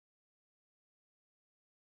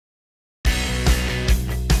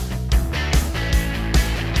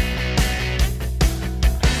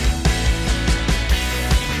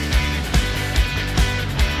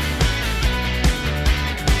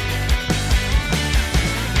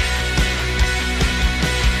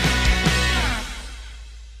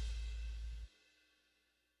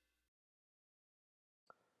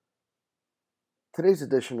Today's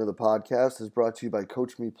edition of the podcast is brought to you by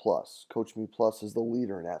Coach Me Plus. Coach Me Plus is the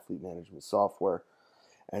leader in athlete management software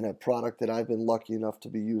and a product that I've been lucky enough to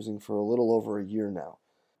be using for a little over a year now.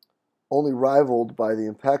 Only rivaled by the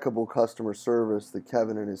impeccable customer service that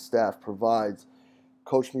Kevin and his staff provides,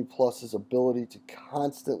 Coach Me Plus's ability to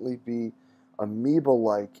constantly be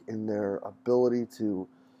amoeba-like in their ability to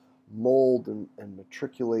mold and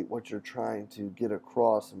matriculate what you're trying to get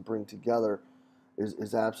across and bring together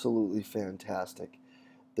is absolutely fantastic.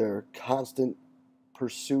 Their constant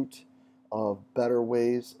pursuit of better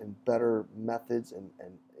ways and better methods and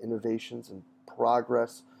innovations and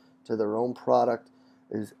progress to their own product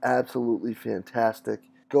is absolutely fantastic.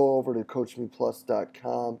 Go over to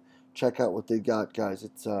CoachMePlus.com. Check out what they got, guys.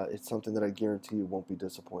 It's something that I guarantee you won't be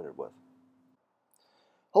disappointed with.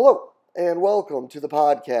 Hello, and welcome to the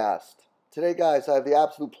podcast. Today, guys, I have the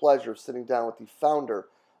absolute pleasure of sitting down with the founder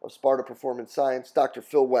of Sparta Performance Science, Dr.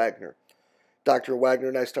 Phil Wagner. Dr. Wagner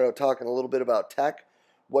and I started talking a little bit about tech,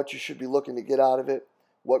 what you should be looking to get out of it,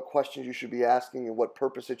 what questions you should be asking, and what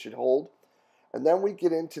purpose it should hold. And then we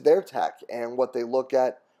get into their tech and what they look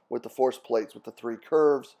at with the force plates, with the three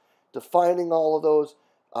curves, defining all of those.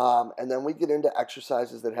 And then we get into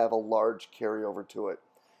exercises that have a large carryover to it.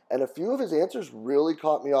 And a few of his answers really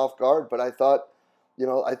caught me off guard, but I thought,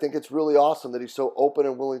 I think it's really awesome that he's so open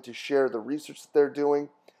and willing to share the research that they're doing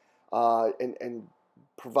and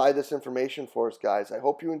provide this information for us, guys. I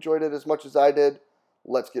hope you enjoyed it as much as I did.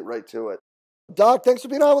 Let's get right to it. Doc, thanks for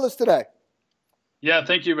being on with us today. Yeah,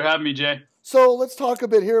 thank you for having me, Jay. So let's talk a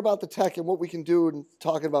bit here about the tech and what we can do and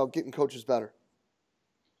talking about getting coaches better.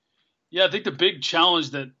 Yeah, I think the big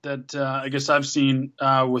challenge that I guess I've seen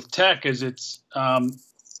with tech is it's not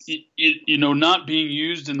being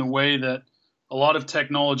used in the way that a lot of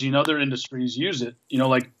technology in other industries use it.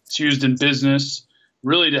 Like it's used in business,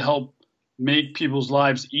 really to help make people's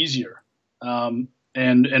lives easier and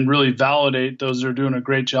really validate those that are doing a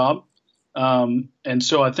great job. And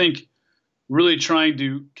so I think really trying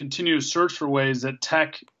to continue to search for ways that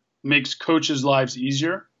tech makes coaches' lives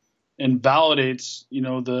easier and validates,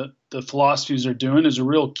 the philosophies they're doing is a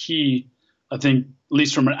real key, I think, at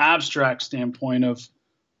least from an abstract standpoint of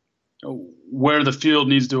where the field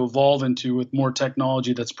needs to evolve into with more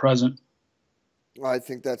technology that's present. I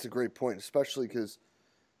think that's a great point, especially because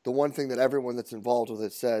the one thing that everyone that's involved with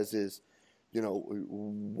it says is,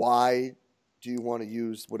 why do you want to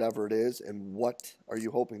use whatever it is and what are you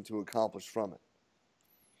hoping to accomplish from it?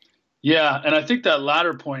 Yeah, and I think that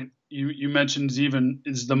latter point you mentioned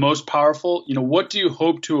is the most powerful. What do you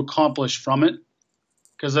hope to accomplish from it?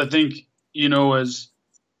 Because I think,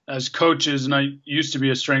 as coaches, and I used to be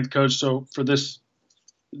a strength coach, so for this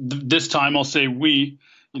time I'll say we,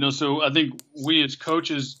 so I think we as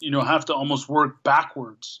coaches, have to almost work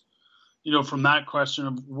backwards, from that question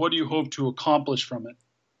of what do you hope to accomplish from it?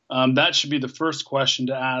 That should be the first question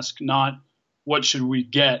to ask, not what should we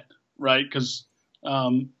get, right? Because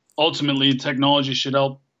ultimately technology should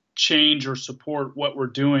help change or support what we're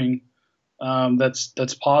doing.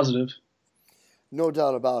 That's positive. No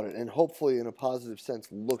doubt about it. And hopefully in a positive sense,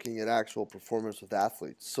 looking at actual performance with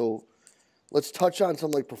athletes. So let's touch on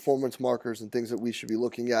some like performance markers and things that we should be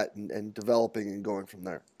looking at and developing and going from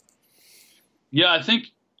there. Yeah, I think,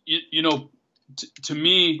 to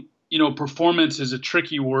me, performance is a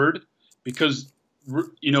tricky word because,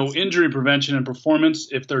 injury prevention and performance,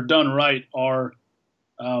 if they're done right, are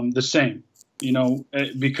the same,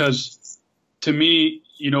 because to me,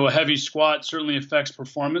 a heavy squat certainly affects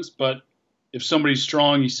performance, but if somebody's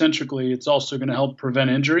strong eccentrically, it's also going to help prevent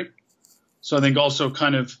injury. So I think also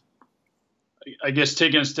kind of, I guess,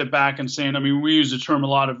 taking a step back and saying, we use the term a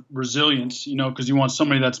lot of resilience, because you want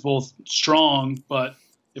somebody that's both strong, but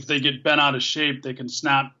if they get bent out of shape, they can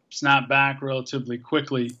snap back relatively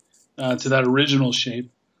quickly to that original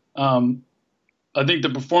shape. I think the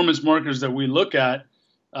performance markers that we look at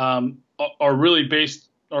are really based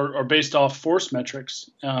off force metrics.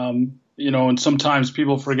 And sometimes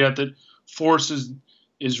people forget that force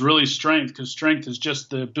is really strength, because strength is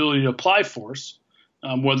just the ability to apply force,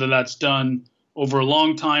 whether that's done over a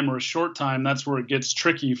long time or a short time. That's where it gets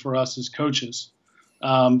tricky for us as coaches.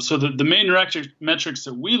 So the main metrics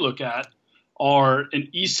that we look at are an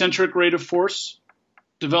eccentric rate of force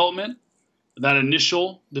development, that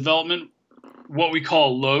initial development, what we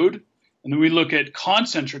call load, and then we look at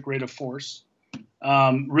concentric rate of force,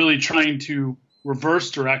 really trying to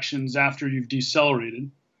reverse directions after you've decelerated.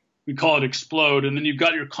 We call it explode. And then you've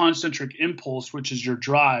got your concentric impulse, which is your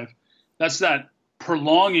drive. That's that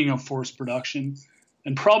prolonging of force production,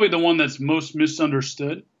 and probably the one that's most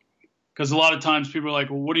misunderstood, because a lot of times people are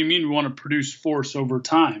like, well, what do you mean we want to produce force over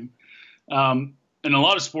time? And a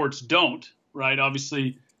lot of sports don't. right?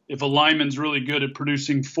 Obviously, if a lineman's really good at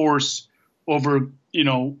producing force over,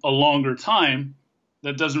 a longer time,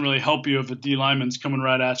 that doesn't really help you if a D lineman's coming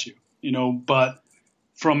right at you, but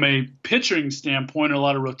from a pitching standpoint, or a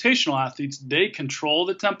lot of rotational athletes, they control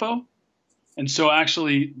the tempo. And so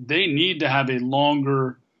actually they need to have a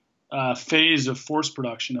longer phase of force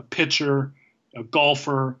production. A pitcher, a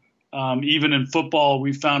golfer, even in football,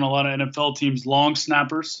 we found a lot of NFL teams, long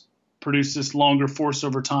snappers, produce this longer force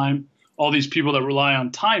over time. All these people that rely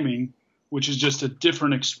on timing, which is just a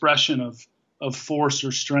different expression of force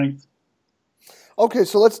or strength. Okay,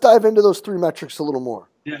 so let's dive into those three metrics a little more.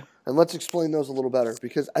 Yeah. And let's explain those a little better,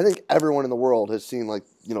 because I think everyone in the world has seen, like,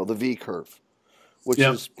 the V curve, which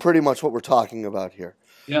is pretty much what we're talking about here.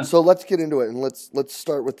 Yeah. So let's get into it, and let's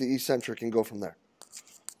start with the eccentric and go from there.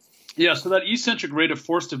 Yeah, so that eccentric rate of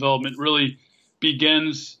force development really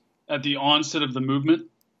begins at the onset of the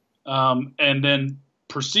movement, and then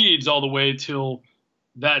proceeds all the way till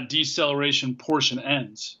that deceleration portion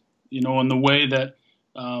ends. And the way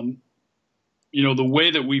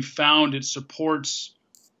that we found it supports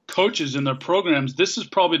coaches in their programs, this is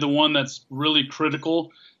probably the one that's really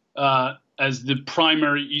critical as the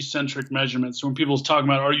primary eccentric measurement. So when people are talking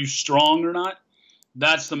about, are you strong or not,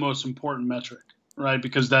 that's the most important metric, right?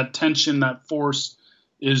 Because that tension, that force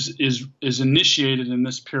is initiated in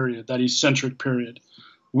this period, that eccentric period.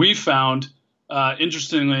 We found,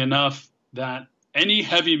 interestingly enough, that any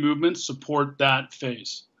heavy movements support that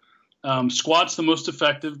phase. Squat's the most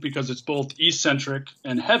effective because it's both eccentric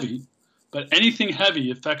and heavy, but anything heavy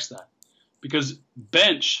affects that, because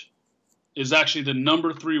bench is actually the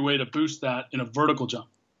number 3 way to boost that in a vertical jump,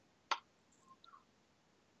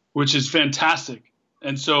 which is fantastic.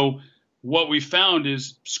 And so what we found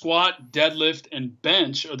is squat, deadlift, and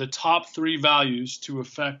bench are the top 3 values to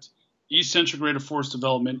affect eccentric rate of force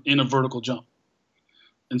development in a vertical jump.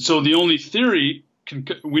 And so the only theory,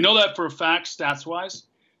 we know that for a fact stats-wise.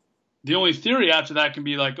 The only theory after that can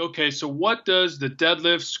be like, okay, so what does the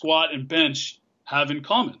deadlift, squat, and bench have in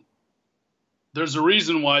common? There's a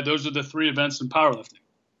reason why those are the 3 events in powerlifting,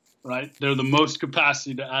 right? They're the most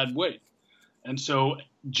capacity to add weight. And so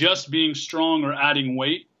just being strong or adding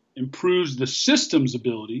weight improves the system's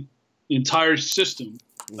ability, the entire system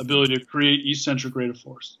ability to create eccentric rate of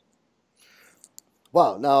force.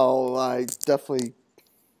 Wow. Now, I definitely,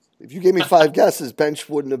 if you gave me 5 guesses, bench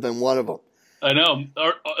wouldn't have been one of them. I know,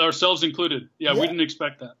 ourselves included. Yeah, we didn't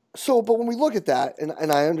expect that. So, but when we look at that,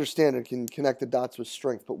 and I understand and can connect the dots with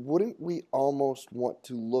strength, but wouldn't we almost want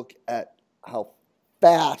to look at how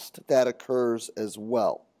fast that occurs as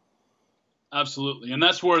well? Absolutely. And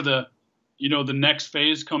that's where the next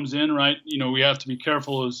phase comes in, right? We have to be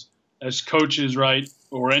careful as coaches, right,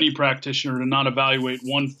 or any practitioner, to not evaluate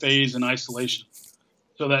one phase in isolation.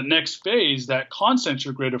 So that next phase, that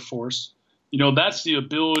concentric rate of force, that's the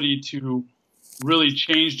ability to really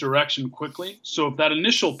change direction quickly. So if that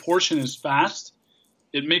initial portion is fast,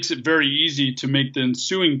 it makes it very easy to make the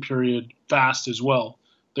ensuing period fast as well,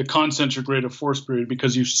 the concentric rate of force period,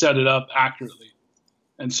 because you've set it up accurately.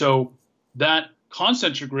 And so that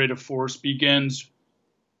concentric rate of force begins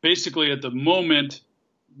basically at the moment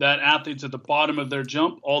that athlete's at the bottom of their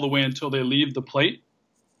jump all the way until they leave the plate.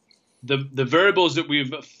 The variables that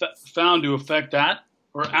we've found to affect that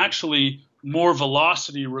are actually more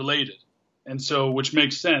velocity related. And so, which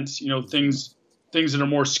makes sense, things that are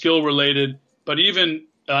more skill related, but even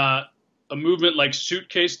a movement like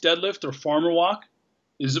suitcase deadlift or farmer walk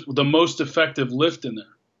is the most effective lift in there.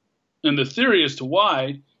 And the theory as to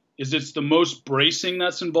why is it's the most bracing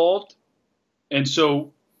that's involved. And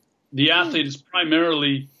so the athlete is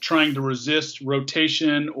primarily trying to resist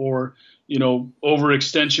rotation or,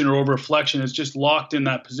 overextension or overflexion. It's just locked in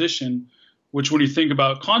that position, which when you think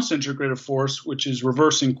about concentric rate of force, which is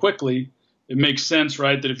reversing quickly, it makes sense,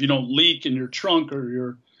 right, that if you don't leak in your trunk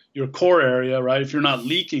or your core area, right, if you're not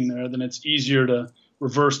leaking there, then it's easier to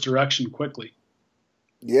reverse direction quickly.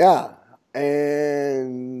 Yeah,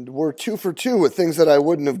 and we're 2 for 2 with things that I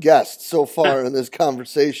wouldn't have guessed so far in this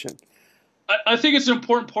conversation. I think it's an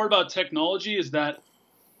important part about technology is that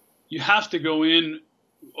you have to go in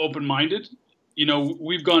open-minded.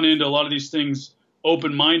 We've gone into a lot of these things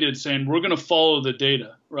open-minded, saying we're going to follow the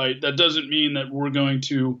data, right? That doesn't mean that we're going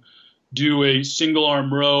to do a single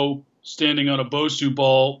arm row standing on a Bosu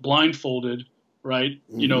ball blindfolded, right?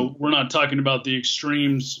 Mm-hmm. We're not talking about the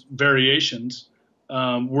extremes variations.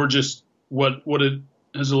 We're just what it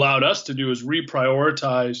has allowed us to do is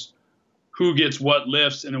reprioritize who gets what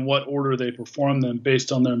lifts and in what order they perform them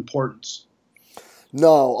based on their importance.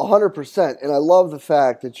 No, 100%. And I love the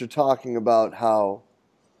fact that you're talking about how,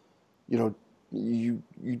 you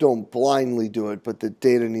don't blindly do it, but the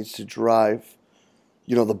data needs to drive,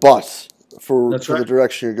 the bus for That's the right.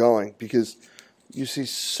 direction you're going, because you see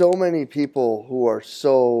so many people who are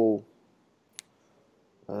so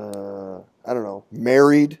I don't know,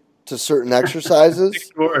 married to certain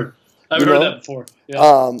exercises. Word. I've You heard know, that before.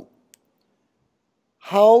 Yeah.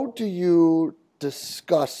 how do you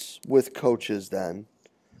discuss with coaches then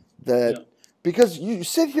that, Yeah. because you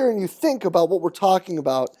sit here and you think about what we're talking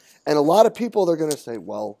about, and a lot of people, they're going to say,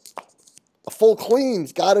 well, a full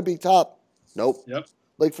clean's got to be top. Nope. Yep.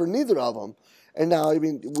 Like for neither of them. And now, I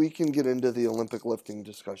mean, we can get into the Olympic lifting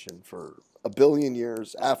discussion for a billion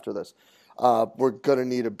years after this. We're going to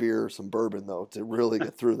need a beer or some bourbon, though, to really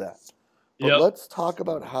get through that. But Yep. let's talk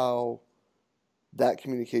about how that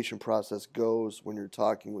communication process goes when you're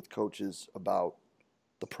talking with coaches about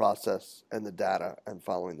the process and the data and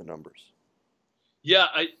following the numbers. Yeah,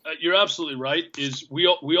 you're absolutely right. Is we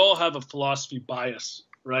all have a philosophy bias,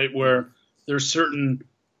 right? Where there's certain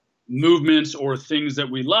movements or things that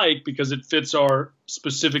we like because it fits our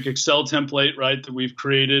specific Excel template, right, that we've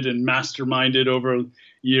created and masterminded over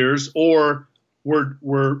years, or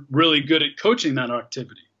we're really good at coaching that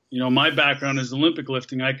activity. My background is Olympic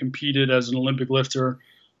lifting. I competed as an Olympic lifter.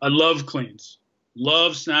 I love cleans,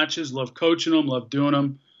 love snatches, love coaching them, love doing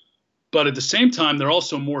them. But at the same time, they're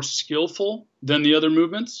also more skillful than the other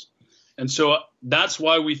movements. And so that's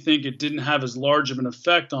why we think it didn't have as large of an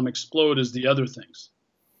effect on explode as the other things.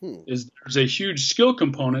 Is there's a huge skill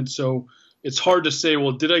component. So it's hard to say,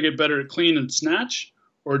 well, did I get better at clean and snatch,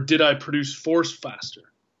 or did I produce force faster?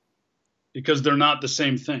 Because they're not the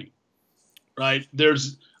same thing, right?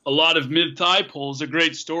 There's a lot of mid-thigh pulls. A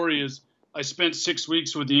great story is I spent 6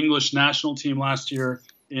 weeks with the English national team last year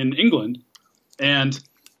in England, and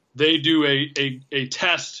they do a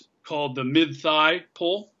test called the mid-thigh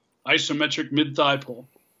pull, isometric mid-thigh pull.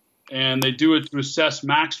 And they do it to assess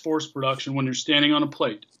max force production when you're standing on a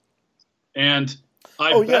plate. And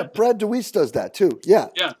Brad DeWeese does that too. Yeah.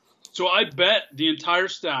 Yeah. So I bet the entire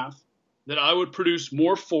staff that I would produce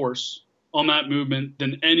more force on that movement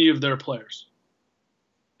than any of their players.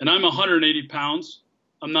 And I'm 180 pounds.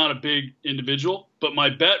 I'm not a big individual, but my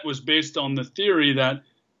bet was based on the theory that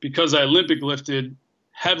because I Olympic lifted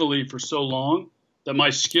heavily for so long, that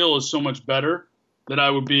my skill is so much better that I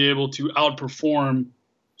would be able to outperform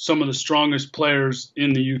some of the strongest players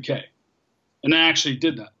in the UK. And I actually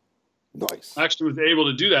did that. Nice. I actually was able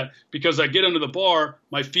to do that because I get under the bar,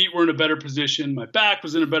 my feet were in a better position, my back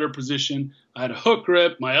was in a better position, I had a hook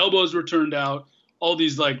grip, my elbows were turned out. All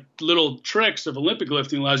these like little tricks of Olympic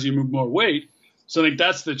lifting allows you to move more weight. So I think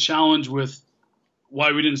that's the challenge with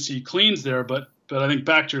why we didn't see cleans there. But I think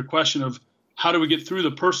back to your question of how do we get through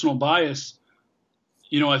the personal bias?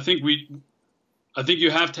 I think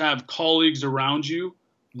you have to have colleagues around you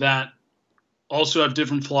that also have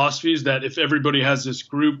different philosophies, that if everybody has this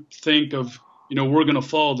group think of, we're going to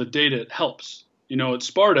follow the data, it helps. At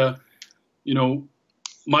Sparta,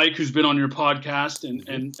 Mike, who's been on your podcast,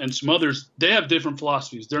 and some others, they have different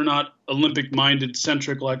philosophies. They're not Olympic-minded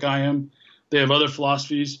centric like I am. They have other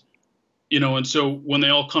philosophies, and so when they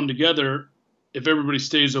all come together, if everybody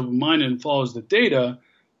stays open-minded and follows the data,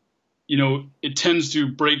 it tends to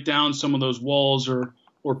break down some of those walls or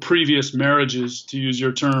previous marriages, to use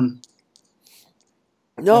your term.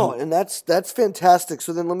 No, and that's fantastic.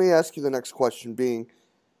 So then let me ask you the next question being,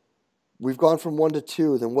 we've gone from 1 to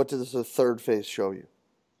 2, then what does the third phase show you?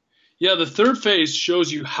 Yeah, the third phase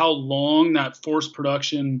shows you how long that force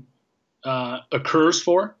production occurs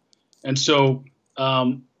for. And so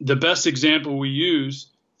the best example we use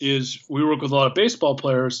is we work with a lot of baseball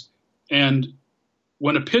players, and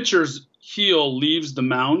when a pitcher's heel leaves the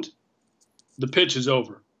mound, the pitch is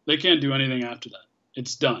over. They can't do anything after that.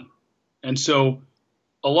 It's done. And so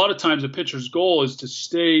a lot of times a pitcher's goal is to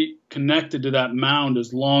stay connected to that mound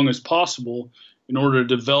as long as possible in order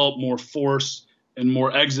to develop more force and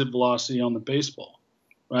more exit velocity on the baseball,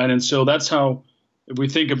 right? And so that's how, if we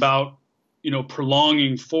think about,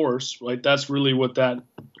 prolonging force, right, that's really what that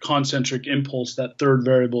concentric impulse, that third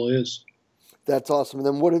variable is. That's awesome. And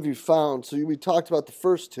then what have you found? So we talked about the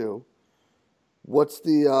first two. What's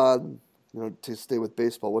the, to stay with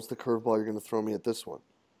baseball, what's the curveball you're going to throw me at this one?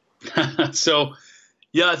 So,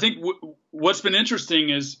 yeah, I think what's been interesting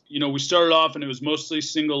is, we started off and it was mostly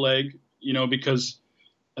single leg,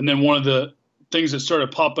 and then one of the things that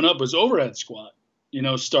started popping up was overhead squat,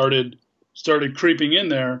 started creeping in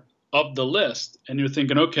there up the list. And you're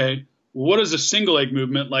thinking, okay, well, what is a single leg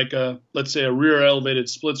movement like let's say a rear elevated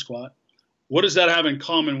split squat? What does that have in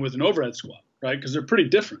common with an overhead squat, right? Because they're pretty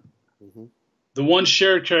different. Mm-hmm. The one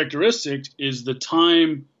shared characteristic is the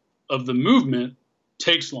time of the movement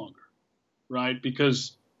takes longer, right?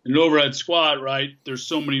 Because in an overhead squat, right, there's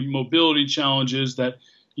so many mobility challenges that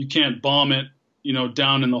you can't bomb it,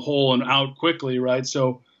 down in the hole and out quickly, right?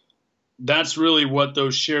 So that's really what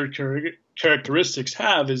those shared characteristics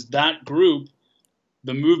have, is that group,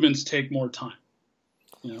 the movements take more time,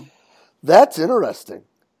 That's interesting.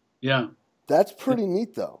 Yeah. That's pretty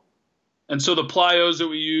neat, though. And so the plyos that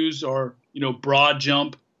we use are, broad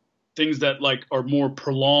jump, things that like are more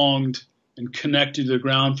prolonged and connected to the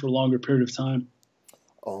ground for a longer period of time.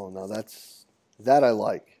 Oh, no, that I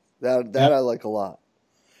like. That Yeah. I like a lot.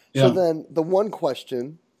 Yeah. So then the one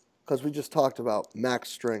question, because we just talked about max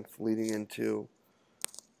strength leading into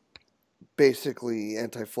basically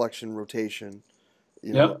anti-flexion rotation,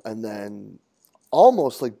 Yep. and then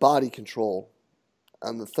almost like body control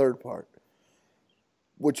on the third part,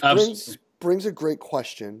 which Absolutely. brings a great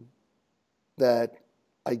question that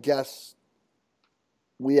I guess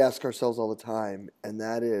we ask ourselves all the time, and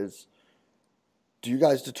that is, do you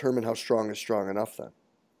guys determine how strong is strong enough then?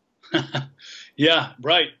 Yeah,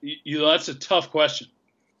 right. That's a tough question.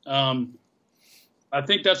 I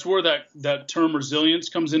think that's where that term resilience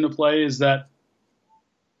comes into play, is that,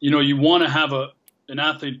 you want to have an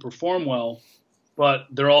athlete perform well, but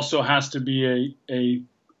there also has to be a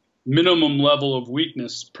minimum level of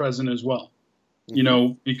weakness present as well,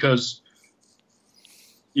 because,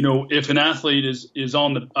 if an athlete is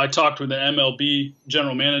I talked with the MLB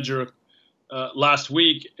general manager last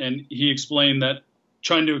week, and he explained that,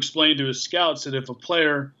 trying to explain to his scouts that if a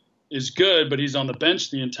player is good, but he's on the bench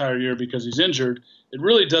the entire year because he's injured, it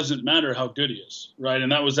really doesn't matter how good he is, right?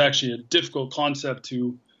 And that was actually a difficult concept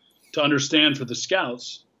to understand for the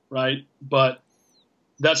scouts, right? But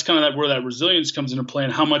that's kind of where that resilience comes into play,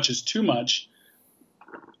 and how much is too much.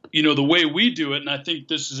 The way we do it, and I think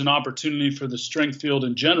this is an opportunity for the strength field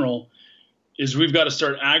in general, is we've got to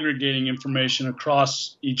start aggregating information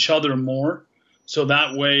across each other more, so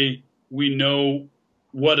that way we know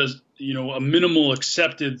what a minimal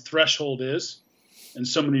accepted threshold is, and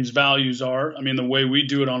some of these values are. I mean, the way we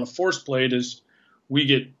do it on a force plate is we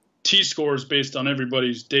get T-scores based on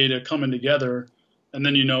everybody's data coming together, and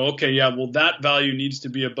then okay, yeah, well, that value needs to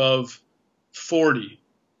be above 40,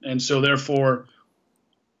 and so therefore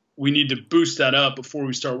we need to boost that up before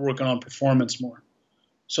we start working on performance more.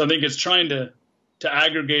 So I think it's trying to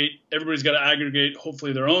aggregate. Everybody's got to aggregate,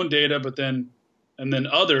 hopefully, their own data, and then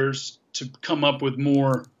others, to come up with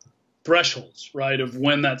more thresholds, right, of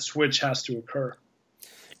when that switch has to occur.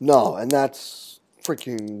 No, and that's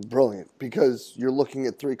freaking brilliant, because you're looking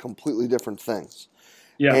at three completely different things.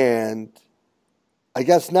 Yeah. And I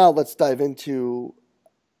guess now let's dive into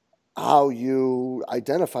how you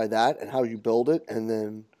identify that and how you build it, and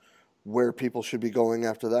then where people should be going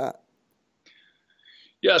after that.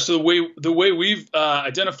 Yeah, so the way we've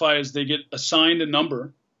identified is they get assigned a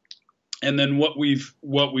number, and then what we've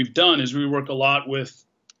done is we work a lot with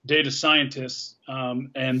data scientists,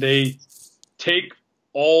 and they take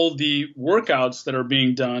all the workouts that are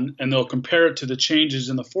being done, and they'll compare it to the changes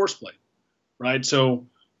in the force plate, right? So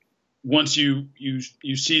once you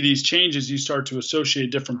see these changes, you start to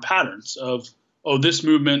associate different patterns of, this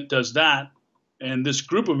movement does that, and this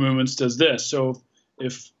group of movements does this. So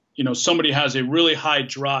if somebody has a really high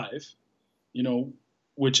drive,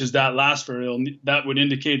 which is that last variable, that would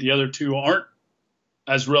indicate the other two aren't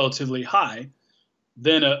as relatively high,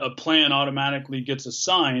 then a plan automatically gets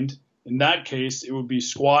assigned. In that case, it would be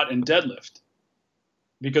squat and deadlift,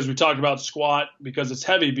 because we talked about squat, because it's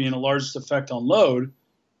heavy, being the largest effect on load,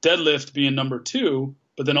 deadlift being number 2,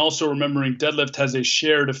 but then also remembering deadlift has a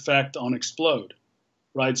shared effect on explode,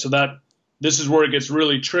 right? So that this is where it gets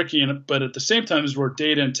really tricky, but at the same time is where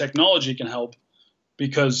data and technology can help,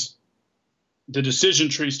 because the decision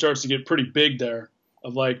tree starts to get pretty big there,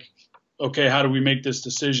 of like, okay, how do we make this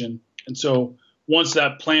decision? And so once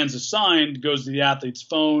that plan's assigned, it goes to the athlete's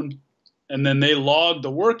phone, and then they log the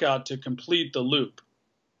workout to complete the loop.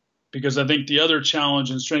 Because I think the other challenge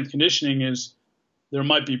in strength conditioning is there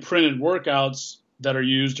might be printed workouts that are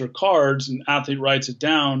used, or cards, and athlete writes it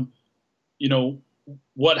down.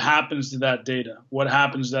 What happens to that data? What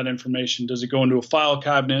happens to that information? Does it go into a file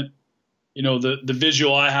cabinet? The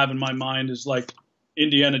visual I have in my mind is like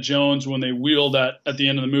Indiana Jones when they wheel that at the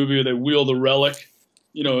end of the movie, or they wheel the relic,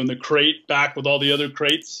 in the crate back with all the other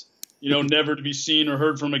crates, never to be seen or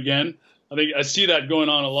heard from again. I think I see that going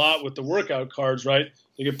on a lot with the workout cards, right?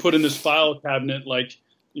 They get put in this file cabinet like,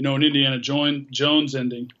 an Indiana Jones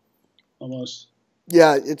ending almost.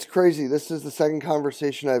 Yeah, it's crazy. This is the second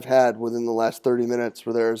conversation I've had within the last 30 minutes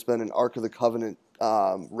where there's been an Ark of the Covenant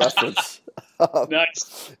reference.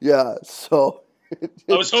 Nice. Yeah, so...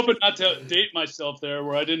 I was hoping not to date myself there,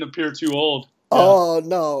 where I didn't appear too old. Yeah. Oh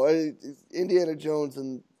no, Indiana Jones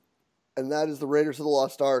and that is the Raiders of the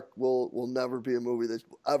Lost Ark will never be a movie that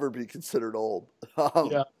will ever be considered old.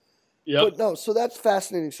 Yeah. Yep. But no, so that's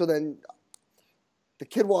fascinating. So then the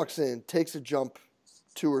kid walks in, takes a jump,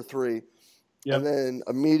 2 or 3, and Yep. then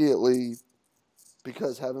immediately,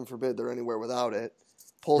 because heaven forbid they're anywhere without it,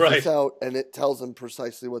 pulls Right. this out and it tells them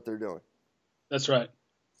precisely what they're doing. That's right.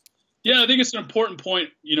 Yeah, I think it's an important point.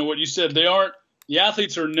 You know what you said. The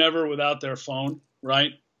athletes are never without their phone,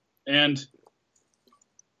 right? And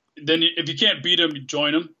then if you can't beat them, you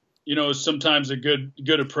join them. You know, is sometimes a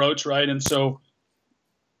good approach, right? And so,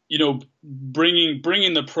 you know,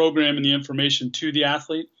 bringing the program and the information to the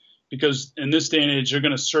athlete, because in this day and age, they're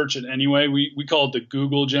going to search it anyway. We call it the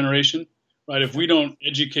Google generation, right? If we don't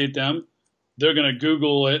educate them, they're going to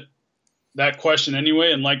Google that question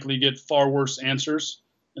anyway and likely get far worse answers.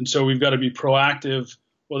 And so we've got to be proactive,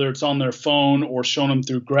 whether it's on their phone or showing them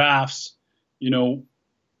through graphs, you know,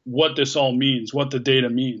 what this all means, what the data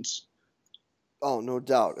means. Oh, no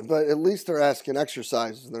doubt. But at least they're asking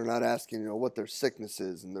exercises. They're not asking, what their sickness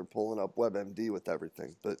is, and they're pulling up WebMD with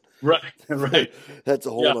everything. But Right, right. that's a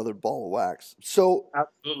whole other ball of wax. So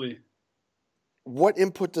Absolutely. what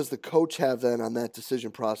input does the coach have then on that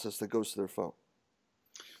decision process that goes to their phone?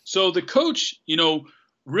 So the coach,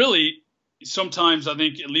 really sometimes I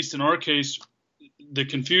think, at least in our case, the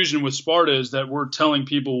confusion with Sparta is that we're telling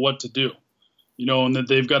people what to do, and that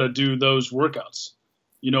they've got to do those workouts.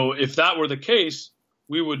 If that were the case,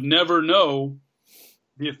 we would never know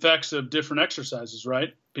the effects of different exercises,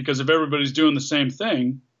 right? Because if everybody's doing the same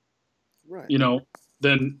thing, right,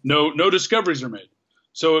 then no discoveries are made.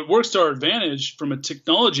 So it works to our advantage from a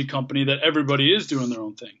technology company that everybody is doing their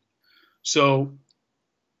own thing. So,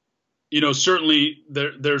 certainly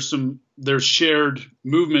there's shared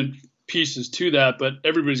movement pieces to that, but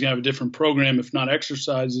everybody's gonna have a different program, if not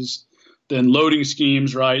exercises, then loading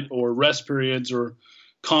schemes, right? Or rest periods or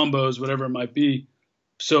combos, whatever it might be.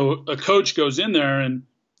 So a coach goes in there and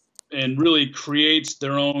really creates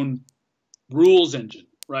their own rules engine,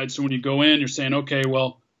 right? So when you go in, you're saying, okay,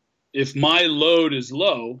 well, if my load is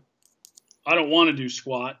low, I don't want to do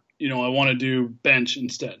squat, I want to do bench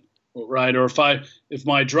instead, right? Or if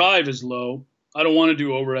my drive is low, I don't want to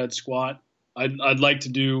do overhead squat. I'd like to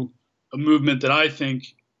do a movement that I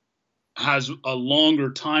think has a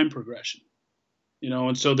longer time progression,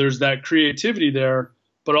 and so there's that creativity there,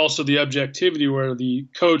 but also the objectivity where the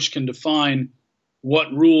coach can define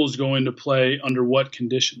what rules go into play under what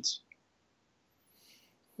conditions.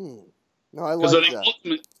 No, I like that. Because I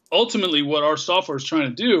think ultimately what our software is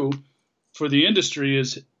trying to do for the industry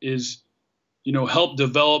is help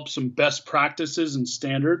develop some best practices and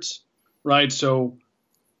standards, right? So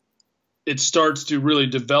it starts to really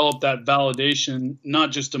develop that validation,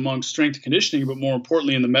 not just among strength and conditioning, but more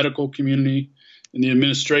importantly in the medical community, in the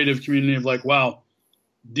administrative community of like, wow,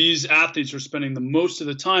 these athletes are spending the most of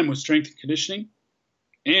the time with strength and conditioning,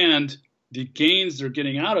 and the gains they're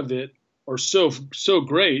getting out of it are so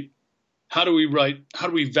great. How do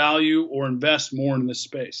we value or invest more in this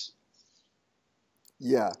space?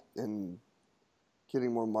 Yeah, and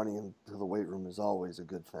getting more money into the weight room is always a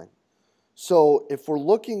good thing. So if we're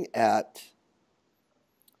looking at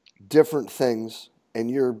different things and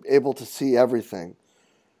you're able to see everything,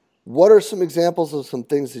 what are some examples of some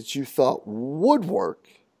things that you thought would work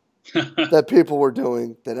that people were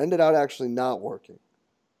doing that ended out actually not working?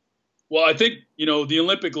 Well, I think, the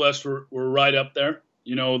Olympic lifts were right up there,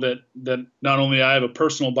 that not only I have a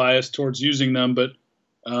personal bias towards using them, but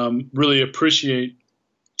really appreciate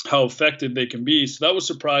how effective they can be. So that was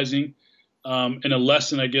surprising, and a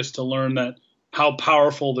lesson, I guess, to learn that how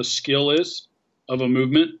powerful the skill is of a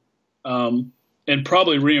movement, and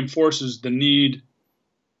probably reinforces the need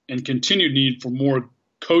and continued need for more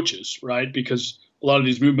coaches, right? Because a lot of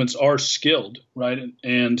these movements are skilled, right?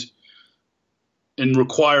 And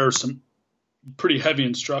require some pretty heavy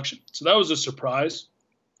instruction. So that was a surprise.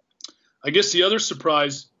 I guess the other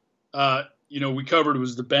surprise, we covered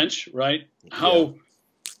was the bench, right? How,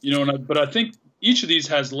 but I think each of these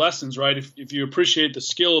has lessons, right? If you appreciate the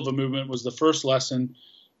skill of a movement was the first lesson.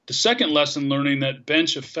 The second lesson, learning that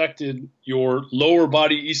bench affected your lower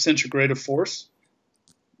body eccentric rate of force.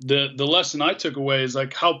 The lesson I took away is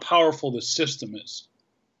like how powerful the system is,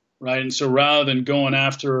 right? And so rather than going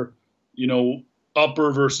after,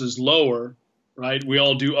 upper versus lower, right? We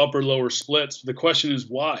all do upper lower splits. The question is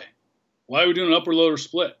why? Why are we doing an upper lower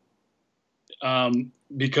split?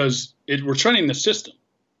 Because we're training the system,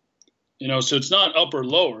 so it's not upper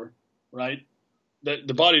lower, right? That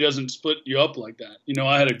the body doesn't split you up like that.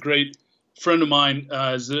 I had a great friend of mine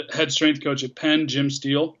as the head strength coach at Penn, Jim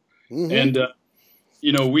Steele, Mm-hmm. and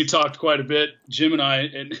we talked quite a bit, Jim and I,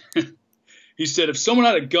 and he said, if someone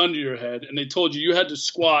had a gun to your head and they told you had to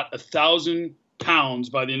squat 1,000 pounds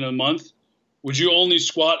by the end of the month, would you only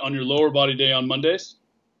squat on your lower body day on Mondays?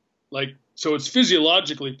 So it's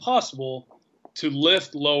physiologically possible to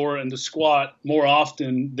lift lower and to squat more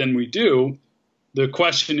often than we do. The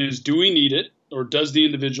question is, do we need it, or does the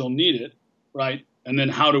individual need it, right? And then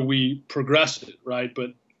how do we progress it, right?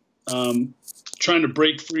 But trying to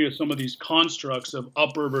break free of some of these constructs of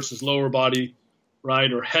upper versus lower body,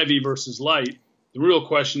 right, or heavy versus light. The real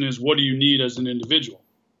question is, what do you need as an individual?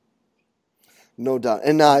 No doubt.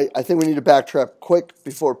 And I think we need to backtrack quick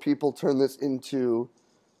before people turn this into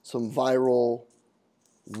some viral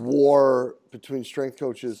war between strength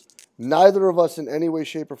coaches. Neither of us in any way,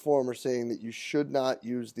 shape, or form are saying that you should not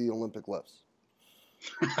use the Olympic lifts.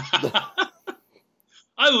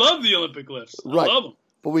 I love the Olympic lifts. Right. I love them.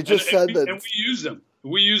 But we just said that. And we use them.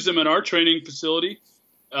 We use them in our training facility.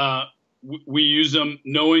 We use them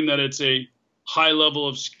knowing that it's a high level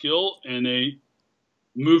of skill and a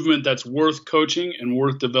movement that's worth coaching and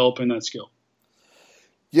worth developing that skill.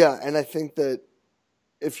 Yeah, and I think that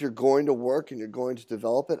if you're going to work and you're going to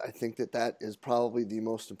develop it, I think that is probably the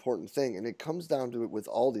most important thing. And it comes down to it with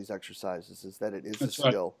all these exercises, is that it is a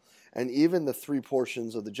skill. Right. And even the 3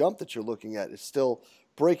 portions of the jump that you're looking at is still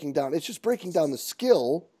breaking down. It's just breaking down the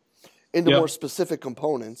skill into more specific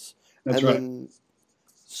components. That's and then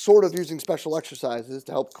sort of using special exercises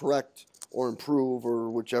to help correct or improve,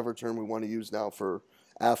 or whichever term we want to use now for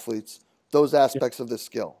athletes, those aspects of the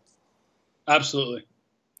skill. Absolutely.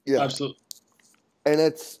 Yeah. Absolutely. And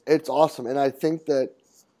it's awesome. And I think that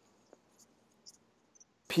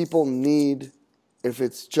people need, if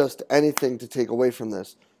it's just anything to take away from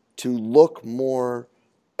this, to look more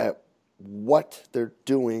at what they're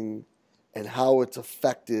doing and how its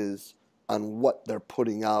effect is on what they're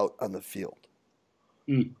putting out on the field.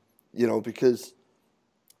 Because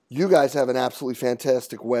you guys have an absolutely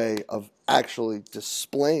fantastic way of actually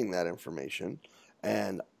displaying that information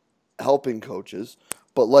and helping coaches.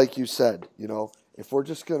 But like you said, if we're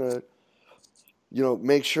just going to,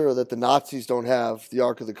 make sure that the Nazis don't have the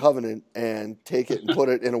Ark of the Covenant and take it and put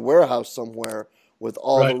it in a warehouse somewhere with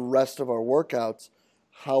all the rest of our workouts,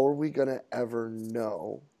 how are we going to ever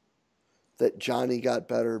know that Johnny got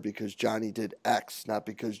better because Johnny did X, not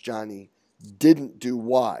because Johnny didn't do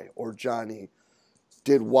Y, or Johnny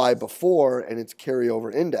did Y before and its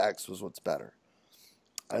carryover into X was what's better?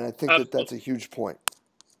 And I think that's a huge point.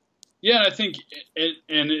 Yeah, I think,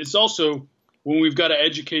 and it's also when we've got to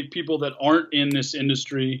educate people that aren't in this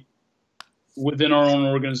industry within our own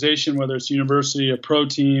organization, whether it's a university, a pro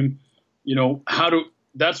team,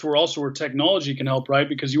 that's where technology can help, right?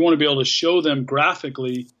 Because you want to be able to show them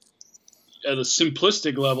graphically at a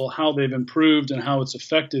simplistic level how they've improved and how it's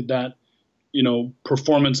affected that,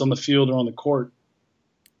 performance on the field or on the court.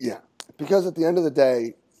 Yeah, because at the end of the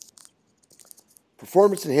day,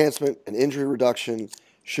 performance enhancement and injury reduction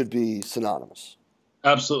should be synonymous.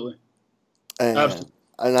 Absolutely. And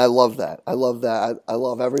I love that. I love that. I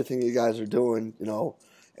love everything you guys are doing.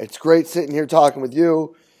 It's great sitting here talking with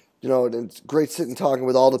you, and it's great sitting talking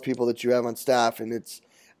with all the people that you have on staff. And it's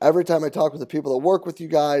every time I talk with the people that work with you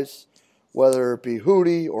guys, whether it be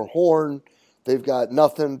Hootie or Horn, they've got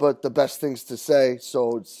nothing but the best things to say.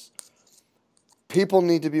 So people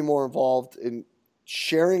need to be more involved in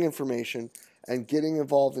sharing information and getting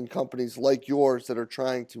involved in companies like yours that are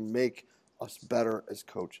trying to make us better as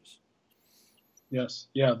coaches. Yes.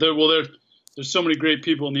 Yeah. There's so many great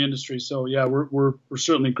people in the industry. So yeah, we're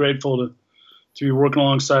certainly grateful to be working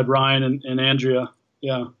alongside Ryan and Andrea.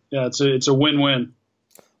 Yeah. Yeah. It's a win-win.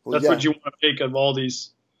 Well, that's what you want to make of all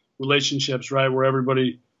these relationships, right? Where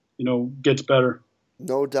everybody, gets better.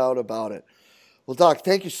 No doubt about it. Well, Doc,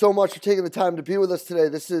 thank you so much for taking the time to be with us today.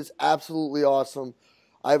 This is absolutely awesome.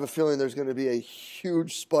 I have a feeling there's going to be a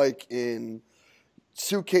huge spike in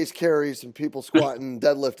suitcase carries and people squatting,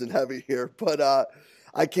 deadlifting heavy here. But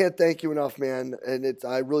I can't thank you enough, man. And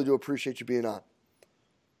I really do appreciate you being on.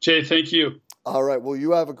 Jay, thank you. All right. Well,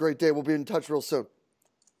 you have a great day. We'll be in touch real soon.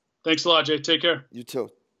 Thanks a lot, Jay. Take care. You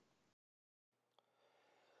too.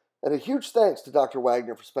 And a huge thanks to Dr.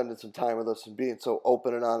 Wagner for spending some time with us and being so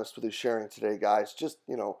open and honest with his sharing today, guys. Just,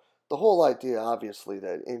 the whole idea, obviously,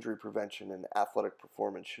 that injury prevention and athletic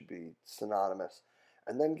performance should be synonymous.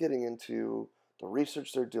 And then getting into the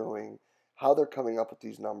research they're doing, how they're coming up with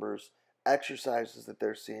these numbers, exercises that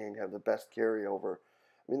they're seeing have the best carryover.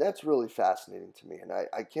 I mean, that's really fascinating to me. And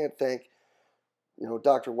I can't thank,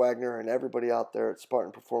 Dr. Wagner and everybody out there at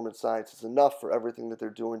Spartan Performance Sciences enough for everything that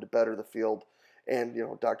they're doing to better the field. And,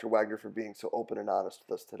 Dr. Wagner for being so open and honest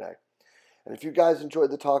with us today. And if you guys enjoyed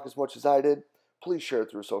the talk as much as I did, please share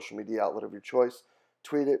it through a social media outlet of your choice.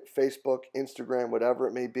 Tweet it, Facebook, Instagram, whatever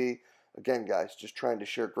it may be. Again, guys, just trying to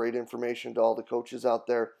share great information to all the coaches out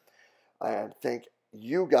there. And thank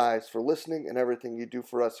you guys for listening and everything you do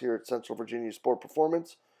for us here at Central Virginia Sport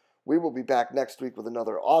Performance. We will be back next week with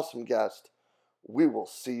another awesome guest. We will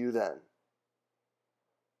see you then.